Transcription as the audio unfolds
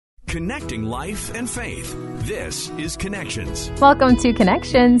Connecting life and faith. This is Connections. Welcome to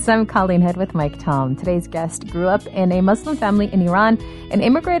Connections. I'm Colleen Hood with Mike Tom. Today's guest grew up in a Muslim family in Iran and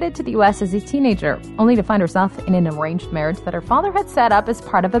immigrated to the U.S. as a teenager, only to find herself in an arranged marriage that her father had set up as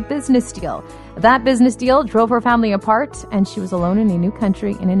part of a business deal. That business deal drove her family apart, and she was alone in a new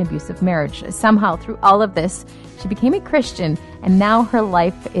country in an abusive marriage. Somehow, through all of this, she became a Christian, and now her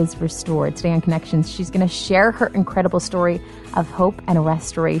life is restored. Today on Connections, she's going to share her incredible story of hope and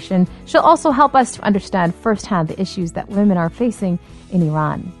restoration. She'll also help us to understand firsthand the issues that women are facing in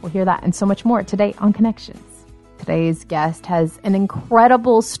Iran. We'll hear that and so much more today on Connections. Today's guest has an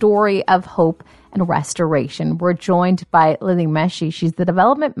incredible story of hope and restoration. We're joined by Lily Meshi. She's the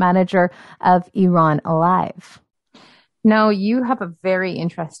development manager of Iran Alive. Now, you have a very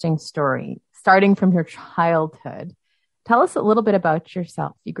interesting story, starting from your childhood. Tell us a little bit about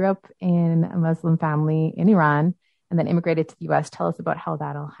yourself. You grew up in a Muslim family in Iran and then immigrated to the U.S. Tell us about how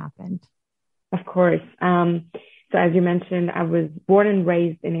that all happened. Of course. So as you mentioned, I was born and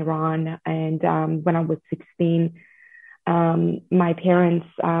raised in Iran. And when I was 16, my parents,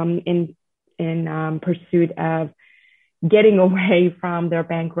 in pursuit of getting away from their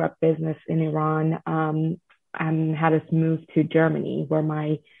bankrupt business in Iran, had us move to Germany, where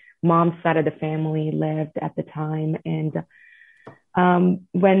my mom's side of the family lived at the time. And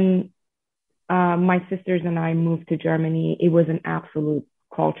when my sisters and I moved to Germany, it was an absolute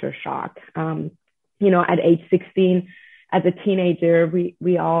culture shock. At age 16, as a teenager,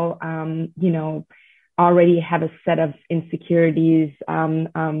 we all, already have a set of insecurities of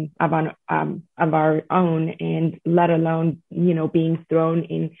our own, and let alone, being thrown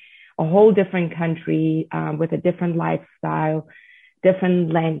in a whole different country with a different lifestyle,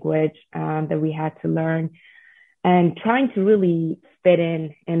 different language that we had to learn, and trying to really fit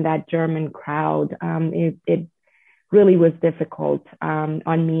in that German crowd. It really was difficult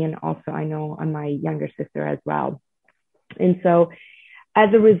on me, and also I know on my younger sister as well. And so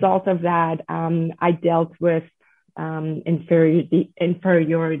as a result of that, I dealt with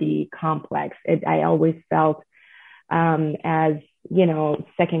inferiority complex. I always felt as,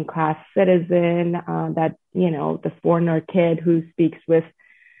 second-class citizen, that, the foreigner kid who speaks with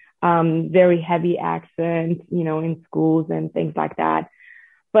very heavy accent, in schools and things like that.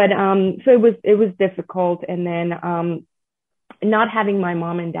 But so it was difficult. And then not having my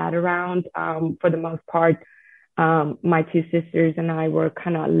mom and dad around, for the most part, my two sisters and I were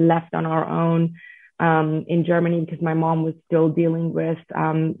kind of left on our own in Germany, because my mom was still dealing with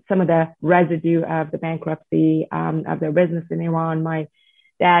some of the residue of the bankruptcy of their business in Iran. My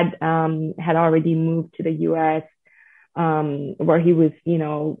dad had already moved to the U.S., where he was,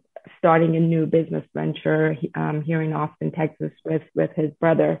 starting a new business venture here in Austin, Texas, with his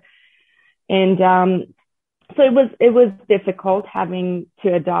brother. And so it was difficult having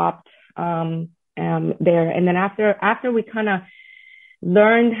to adopt there. And then after we kind of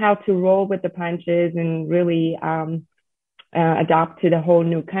learned how to roll with the punches and really adopt to the whole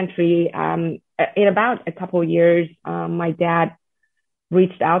new country, in about a couple of years, my dad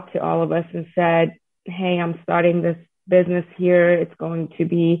reached out to all of us and said, "Hey, I'm starting this business here. It's going to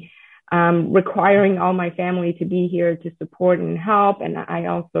be requiring all my family to be here to support and help. And I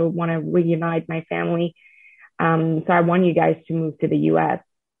also want to reunite my family. So I want you guys to move to the U.S."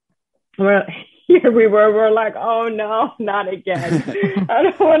 Here we we're like, "Oh no, not again. I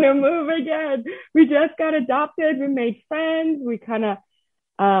don't want to move again. We just got adopted. We made friends. We kind of,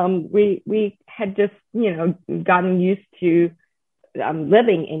 we had just, gotten used to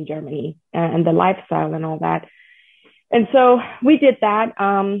living in Germany and the lifestyle and all that." And so we did that.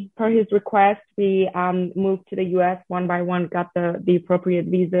 Per his request, we moved to the U.S. one by one, got the appropriate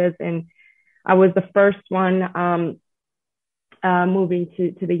visas. And I was the first one moving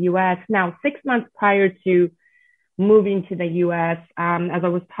to the U.S. Now, 6 months prior to moving to the U.S., as I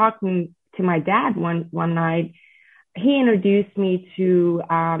was talking to my dad one night, he introduced me to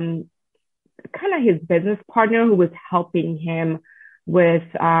kind of his business partner who was helping him with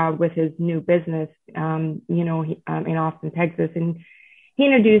his new business, in Austin, Texas. And he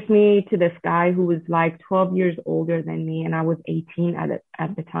introduced me to this guy who was like 12 years older than me, and I was 18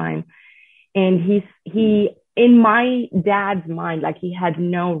 at the time. And he in my dad's mind, like, he had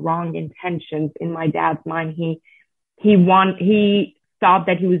no wrong intentions. In my dad's mind, he thought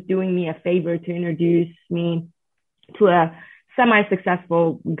that he was doing me a favor to introduce me to a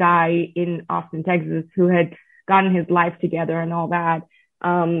semi-successful guy in Austin, Texas, who had gotten his life together and all that.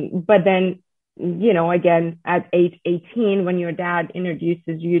 But then, again, at age 18, when your dad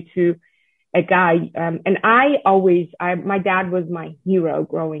introduces you to a guy, and my dad was my hero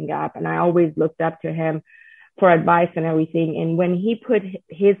growing up, and I always looked up to him. for advice and everything. And when he put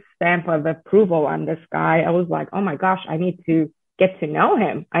his stamp of approval on this guy, I was like, oh my gosh, I need to get to know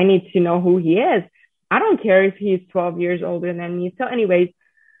him. I need to know who he is. I don't care if he's 12 years older than me. So anyways,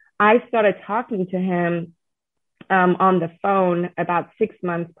 I started talking to him on the phone about 6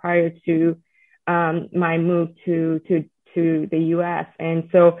 months prior to my move to the US. And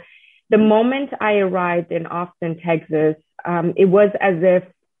so the moment I arrived in Austin, Texas, it was as if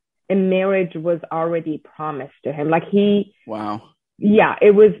a marriage was already promised to him. Like wow. Yeah,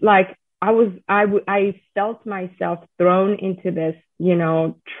 it was like I felt myself thrown into this,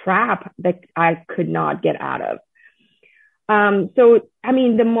 trap that I could not get out of. So, I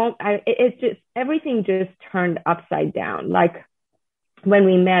mean, it's just, everything just turned upside down. Like when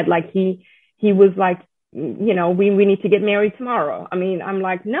we met, like he was like, we need to get married tomorrow. I mean, I'm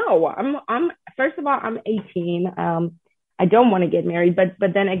like, no, I'm first of all, I'm 18. I don't want to get married, but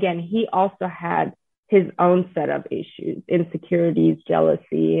then again, he also had his own set of issues, insecurities,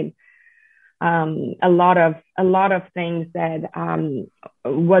 jealousy, and a lot of things that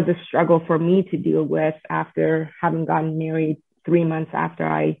was a struggle for me to deal with after having gotten married 3 months after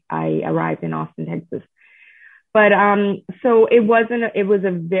I arrived in Austin, Texas. But so it was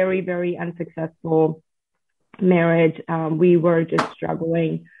a very, very unsuccessful marriage. We were just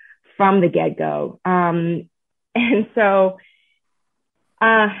struggling from the get-go. And so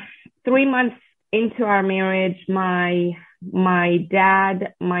 3 months into our marriage, my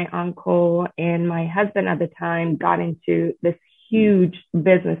dad, my uncle, and my husband at the time got into this huge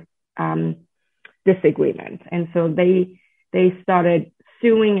business disagreement. And so they started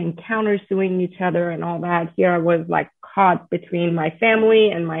suing and countersuing each other and all that. Here I was like caught between my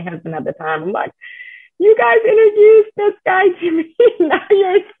family and my husband at the time. I'm like, you guys introduced this guy to me. Now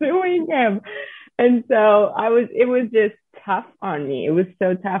you're suing him. And so it was just tough on me. It was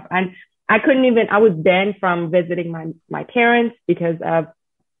so tough. And I was banned from visiting my parents because of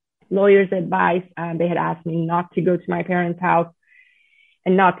lawyers' advice. They had asked me not to go to my parents' house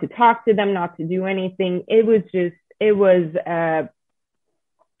and not to talk to them, not to do anything. It was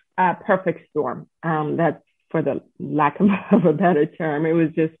a perfect storm. That's for the lack of a better term. It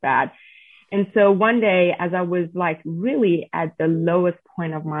was just bad. And so one day, as I was like really at the lowest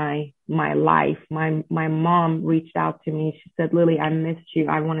point of my life, my mom reached out to me. She said, Lily, I missed you.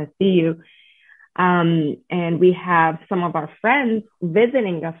 I want to see you. And we have some of our friends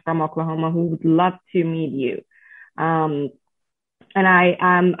visiting us from Oklahoma who would love to meet you. And I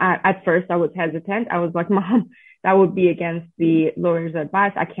at first I was hesitant. I was like, Mom, that would be against the lawyer's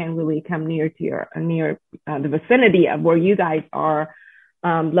advice. I can't really come near the vicinity of where you guys are.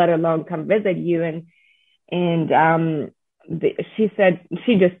 Let alone come visit you. And she said,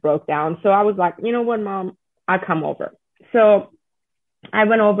 she just broke down. So I was like, you know what, Mom, I'll come over. So I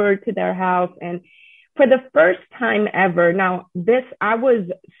went over to their house, and for the first time ever, I was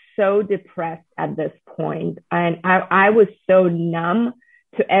so depressed at this point, and I was so numb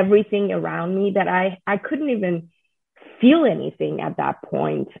to everything around me that I couldn't even feel anything at that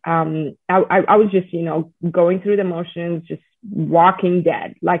point. I was just, going through the motions, just walking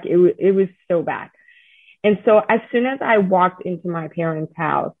dead. Like it was so bad. And so as soon as I walked into my parents'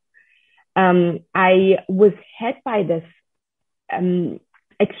 house, I was hit by this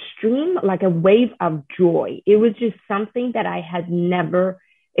extreme, like a wave of joy. It was just something that I had never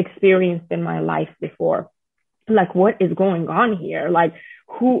experienced in my life before. Like, what is going on here? Like,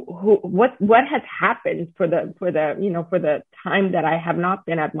 what has happened for the time that I have not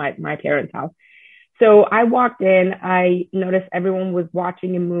been at my parents' house? So I walked in, I noticed everyone was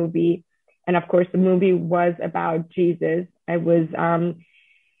watching a movie. And of course, the movie was about Jesus. I was,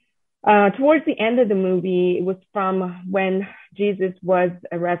 towards the end of the movie, it was from when Jesus was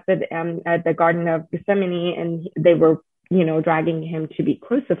arrested at the Garden of Gethsemane, and they were, dragging him to be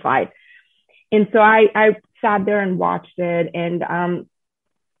crucified. And so I sat there and watched it. And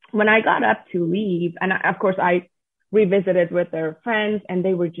when I got up to leave, and of course I revisited with their friends, and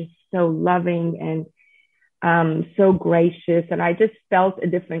they were just so loving and so gracious. And I just felt a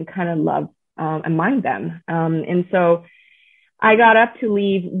different kind of love among them. And so I got up to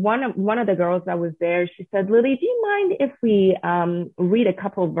leave. One of the girls that was there, she said, Lily, do you mind if we read a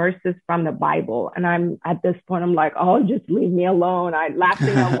couple of verses from the Bible? And I'm at this point, I'm like, oh, just leave me alone.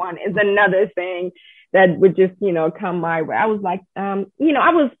 Laughing on one is another thing that would just, come my way. I was like, I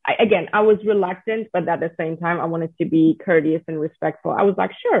was reluctant, but at the same time, I wanted to be courteous and respectful. I was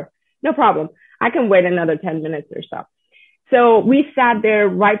like, sure, no problem. I can wait another 10 minutes or so. So we sat there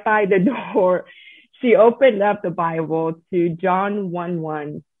right by the door. She opened up the Bible to John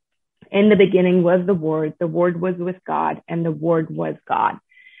 1:1. In the beginning was the Word was with God, and the Word was God.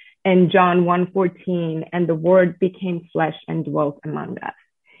 and John 1:14, and the word became flesh and dwelt among us.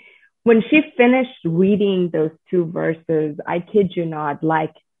 When she finished reading those two verses, I kid you not,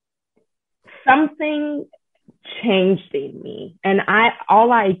 like something changed in me. And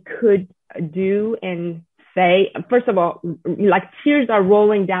all I could do and say, first of all, like tears are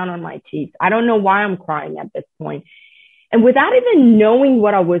rolling down on my cheeks. I don't know why I'm crying at this point. And without even knowing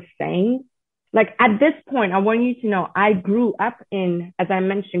what I was saying, like at this point, I want you to know, I grew up in, as I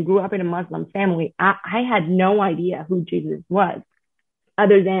mentioned, grew up in a Muslim family. I had no idea who Jesus was,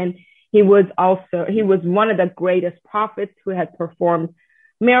 other than he was one of the greatest prophets who had performed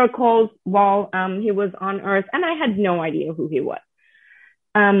miracles while he was on earth. And I had no idea who he was.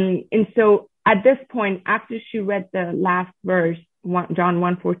 And so at this point, after she read the last verse, John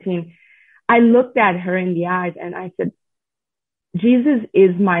 1:14, I looked at her in the eyes and I said, Jesus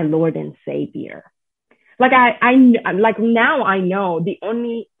is my Lord and Savior. Like like now I know the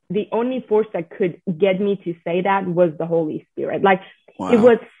only force that could get me to say that was the Holy Spirit. Like wow. It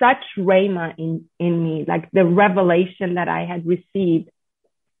was such rhema in me, like the revelation that I had received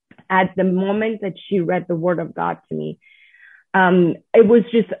at the moment that she read the word of God to me. It was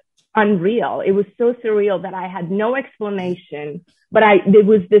just unreal. It was so surreal that I had no explanation, but there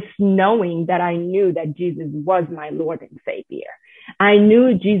was this knowing that I knew that Jesus was my Lord and Savior. I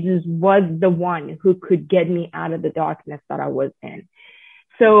knew Jesus was the one who could get me out of the darkness that I was in.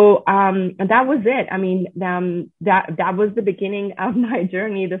 So that was it. I mean, that was the beginning of my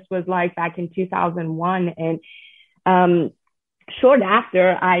journey. This was like back in 2001. And short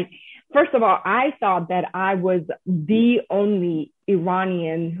after, first of all, I thought that I was the only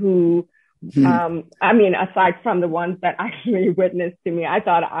Iranian who, I mean, aside from the ones that actually witnessed to me, I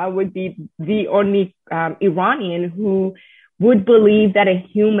thought I would be the only Iranian who would believe that a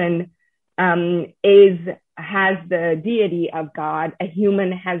human has the deity of God. A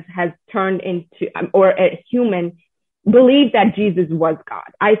human has turned into, or a human believed that Jesus was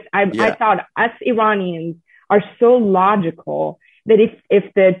God. I thought us Iranians are so logical that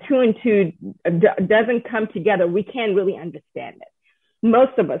if the two and two doesn't come together, we can't really understand it.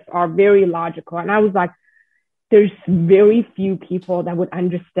 Most of us are very logical. And I was like, there's very few people that would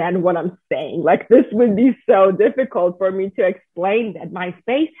understand what I'm saying. Like this would be so difficult for me to explain that my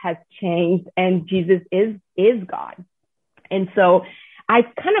faith has changed and Jesus is God. And so I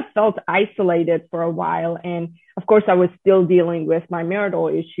kind of felt isolated for a while. And of course, I was still dealing with my marital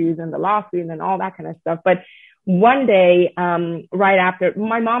issues and the lawsuit and all that kind of stuff. But one day, right after,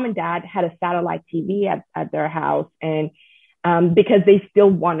 my mom and dad had a satellite TV at their house, and because they still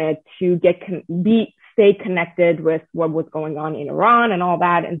wanted to stay connected with what was going on in Iran and all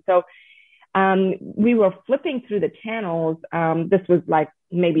that. And so we were flipping through the channels. This was like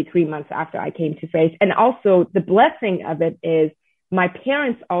maybe 3 months after I came to faith. And also the blessing of it is my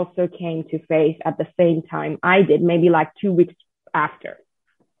parents also came to faith at the same time I did, maybe like 2 weeks after.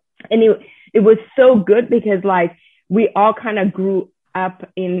 And it was so good because like we all kind of grew up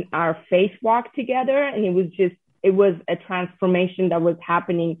in our faith walk together. And it was a transformation that was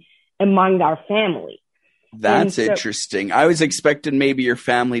happening among our family. That's interesting. I was expecting maybe your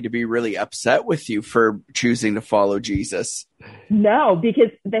family to be really upset with you for choosing to follow Jesus. No,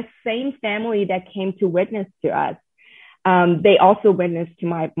 because the same family that came to witness to us, they also witnessed to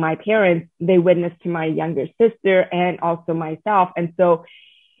my parents. They witnessed to my younger sister and also myself. And so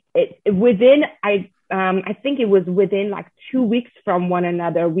I think it was within like 2 weeks from one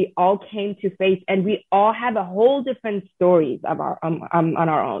another, we all came to faith, and we all have a whole different stories of our on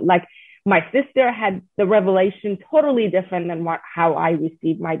our own. Like my sister had the revelation totally different than how I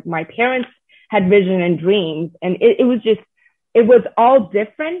received. My parents had vision and dreams, and it was all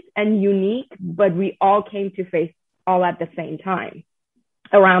different and unique, but we all came to faith all at the same time,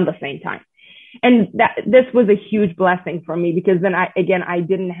 around the same time. And this was a huge blessing for me, because then I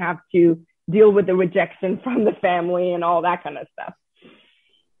didn't have to deal with the rejection from the family and all that kind of stuff.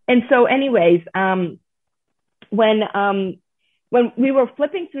 And so anyways, when we were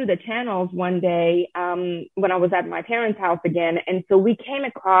flipping through the channels one day, when I was at my parents' house again, and so we came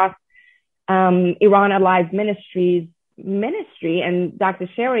across Iran Alive Ministry, and Dr.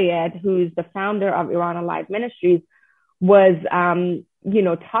 Shariat, who's the founder of Iran Alive Ministries, was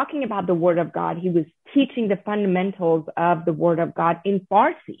talking about the Word of God. He was teaching the fundamentals of the Word of God in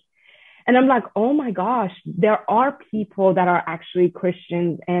Farsi. And I'm like, oh my gosh, there are people that are actually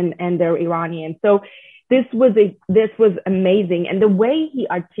Christians and they're Iranian. So this was amazing. And the way he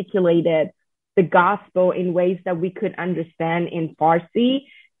articulated the gospel in ways that we could understand in Farsi,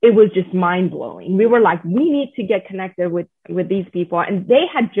 it was just mind blowing. We were like, we need to get connected with these people. And they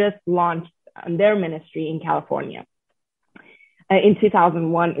had just launched their ministry in California. in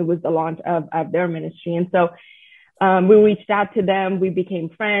 2001, it was the launch of their ministry. And so we reached out to them, we became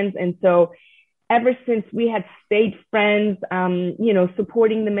friends. And so ever since we had stayed friends,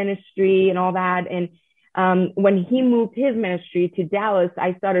 supporting the ministry and all that. And when he moved his ministry to Dallas,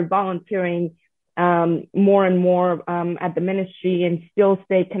 I started volunteering more and more at the ministry and still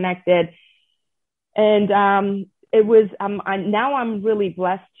stay connected. And it was, now I'm really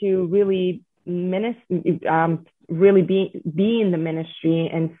blessed to really really be in the ministry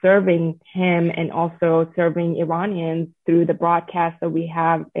and serving him, and also serving Iranians through the broadcast that we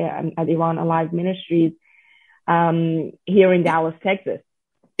have at Iran Alive Ministries here in Dallas, Texas.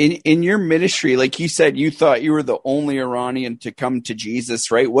 In your ministry, like you said, you thought you were the only Iranian to come to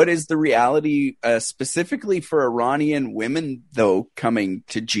Jesus, right? What is the reality specifically for Iranian women, though, coming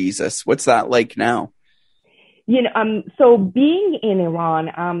to Jesus? What's that like now? So being in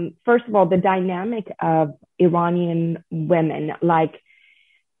Iran, first of all, the dynamic of Iranian women, like,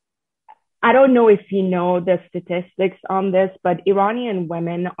 I don't know if you know the statistics on this, but Iranian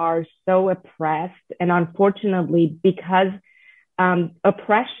women are so oppressed. And unfortunately, because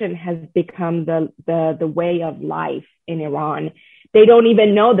oppression has become the way of life in Iran, they don't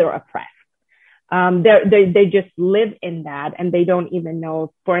even know they're oppressed. They just live in that, and they don't even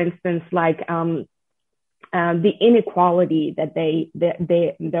know, for instance, like, the inequality that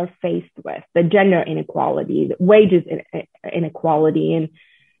they're faced with, the gender inequality, the wages inequality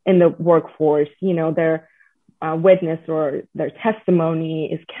in the workforce. Their witness or their testimony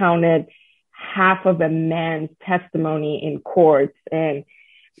is counted half of a man's testimony in courts, and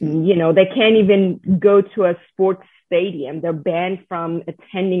they can't even go to a sports stadium. They're banned from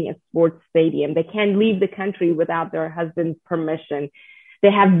attending a sports stadium. They can't leave the country without their husband's permission.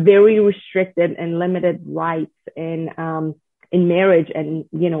 They have very restricted and limited rights in marriage and,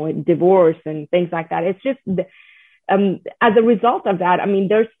 divorce and things like that. It's just, as a result of that, I mean,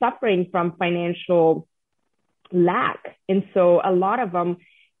 they're suffering from financial lack. And so a lot of them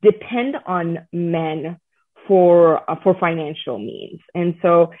depend on men for financial means. And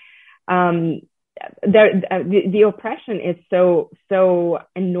so the oppression is so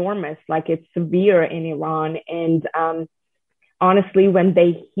enormous, like it's severe in Iran. And honestly, when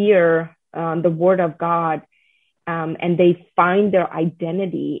they hear the word of God and they find their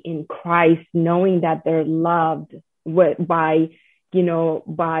identity in Christ, knowing that they're loved by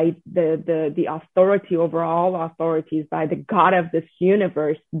the authority over all authorities, by the God of this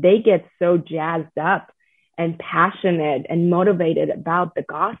universe, they get so jazzed up and passionate and motivated about the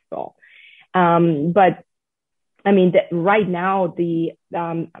gospel. But I mean, right now,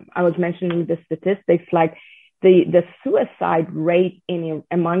 I was mentioning the statistics, like, the suicide rate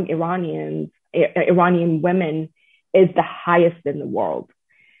among Iranian women is the highest in the world.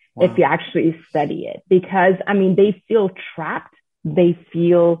 Wow. If you actually study it, because I mean, they feel trapped, they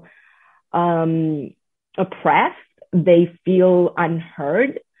feel oppressed, they feel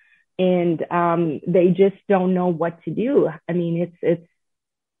unheard, and they just don't know what to do. I mean,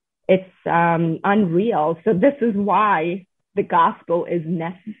 it's unreal. So this is why the gospel is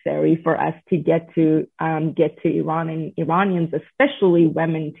necessary for us to get to Iran and Iranians, especially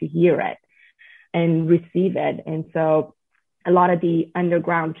women, to hear it and receive it. And so a lot of the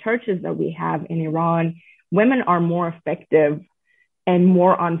underground churches that we have in Iran, women are more effective and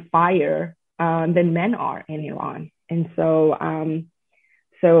more on fire than men are in Iran. And so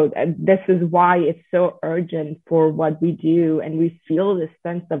this is why it's so urgent for what we do. And we feel this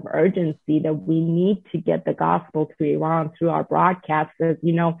sense of urgency that we need to get the gospel to Iran through our broadcasts. As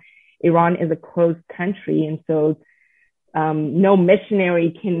you know, Iran is a closed country. And so no missionary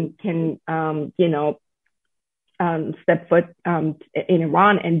can step foot in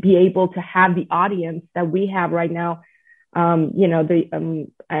Iran and be able to have the audience that we have right now. An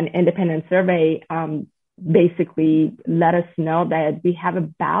independent survey basically let us know that we have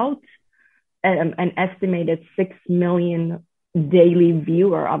about an estimated 6 million daily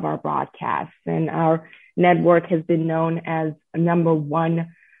viewer of our broadcasts, and our network has been known as number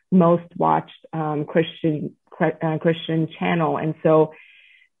one most watched Christian channel. And so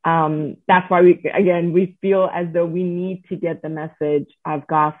that's why we feel as though we need to get the message of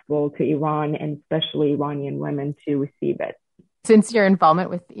gospel to Iran, and especially Iranian women, to receive it. Since your involvement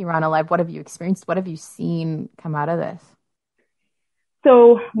with Iran Alive, what have you experienced? What have you seen come out of this?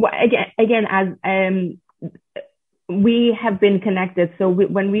 So again, as we have been connected. So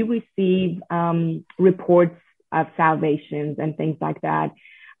when we receive reports of salvations and things like that,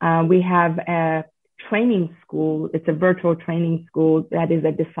 we have a training school. It's a virtual training school that is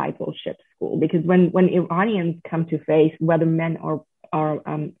a discipleship school, because when Iranians come to faith, whether men or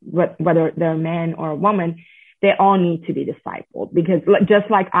whether they're a man or a woman, they all need to be discipled, because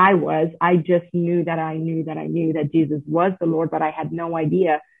just like I just knew that Jesus was the Lord, but I had no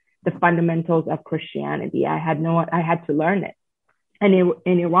idea the fundamentals of Christianity. I had to learn it. And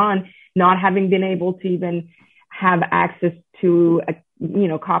in Iran, not having been able to even have access to,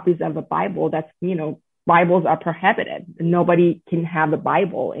 copies of a Bible, that's, Bibles are prohibited. Nobody can have a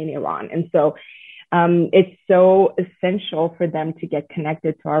Bible in Iran. And so it's so essential for them to get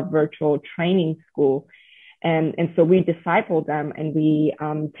connected to our virtual training school. And so we disciple them, and we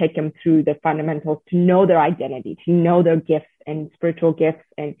take them through the fundamentals to know their identity, to know their gifts and spiritual gifts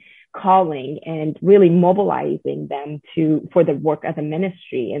and calling, and really mobilizing them for the work of the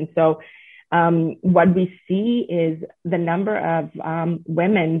ministry. And so what we see is the number of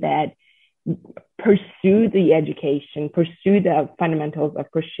women that pursue the education, pursue the fundamentals of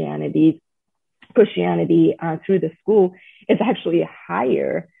Christianity through the school is actually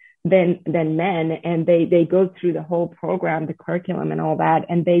higher than men. And they go through the whole program, the curriculum and all that,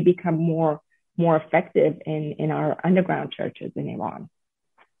 and they become more effective in our underground churches in Iran.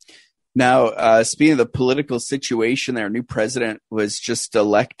 Now, speaking of the political situation, their new president was just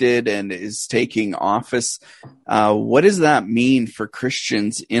elected and is taking office. What does that mean for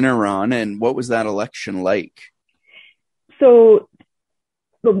Christians in Iran, and what was that election like? So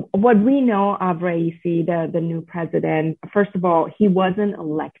what we know of Raisi, the new president, first of all, he wasn't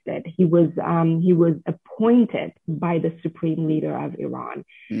elected. He was appointed by the supreme leader of Iran,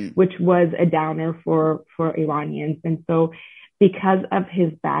 which was a downer for Iranians. And so because of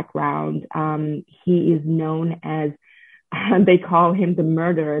his background, he is known as, they call him the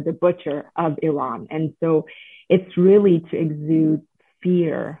murderer, the butcher of Iran. And so it's really to exude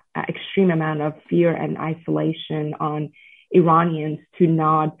fear, extreme amount of fear and isolation on Iranians to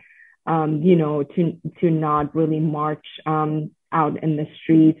not, to not really march out in the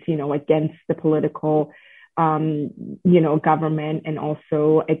streets, against the political, government. And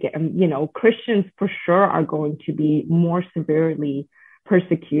also, Christians for sure are going to be more severely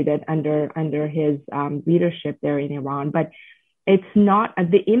persecuted under his leadership there in Iran. But it's not,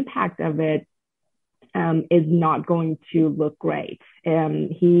 the impact of it is not going to look great.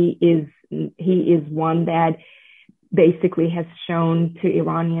 He is one that basically has shown to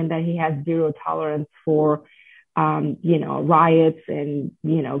Iranian that he has zero tolerance for, riots and,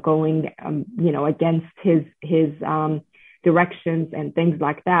 going, against his directions and things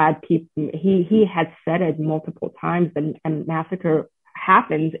like that. He had said it multiple times, and massacre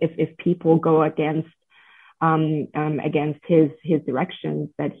happens if people go against his directions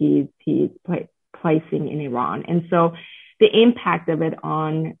that he's placing in Iran. And so the impact of it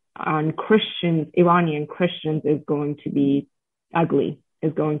on Christians, Iranian Christians, is going to be ugly,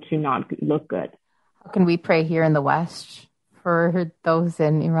 is going to not look good. How can we pray here in the West for those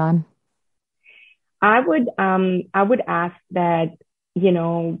in Iran? I would ask that,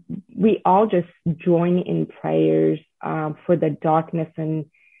 we all just join in prayers for the darkness and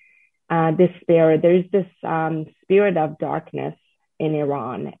despair. There's this spirit of darkness in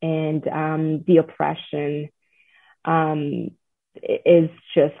Iran, and the oppression is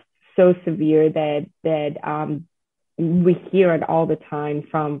just so severe that we hear it all the time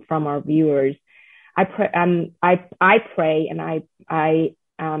from our viewers. I pray, and I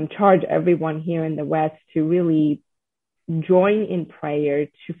charge everyone here in the West to really join in prayer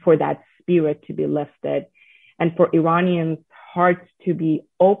for that spirit to be lifted, and for Iranians' hearts to be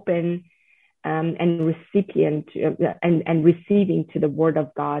open and recipient and receiving to the word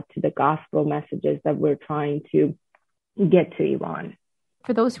of God, to the gospel messages that we're trying to get to Iran.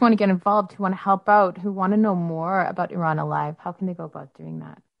 For those who want to get involved, who want to help out, who want to know more about Iran Alive, how can they go about doing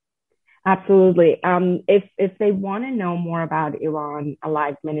that? Absolutely. If they want to know more about Iran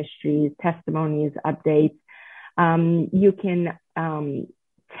Alive Ministries, testimonies, updates, you can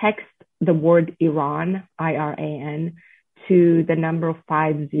text the word Iran, IRAN, to the number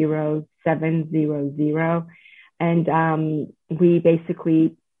 50700. And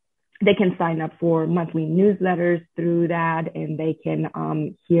they can sign up for monthly newsletters through that, and they can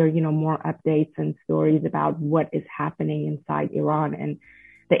hear, more updates and stories about what is happening inside Iran and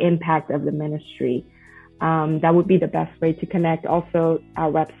the impact of the ministry. That would be the best way to connect. Also,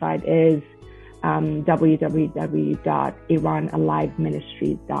 our website is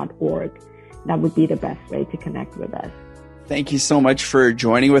www.iranaliveministries.org. That would be the best way to connect with us. Thank you so much for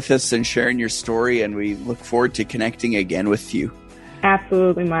joining with us and sharing your story, and we look forward to connecting again with you.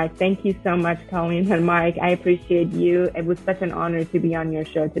 Absolutely, Mike. Thank you so much, Colleen and Mike. I appreciate you. It was such an honor to be on your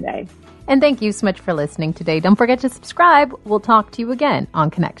show today. And thank you so much for listening today. Don't forget to subscribe. We'll talk to you again on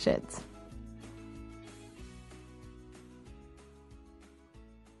Connections.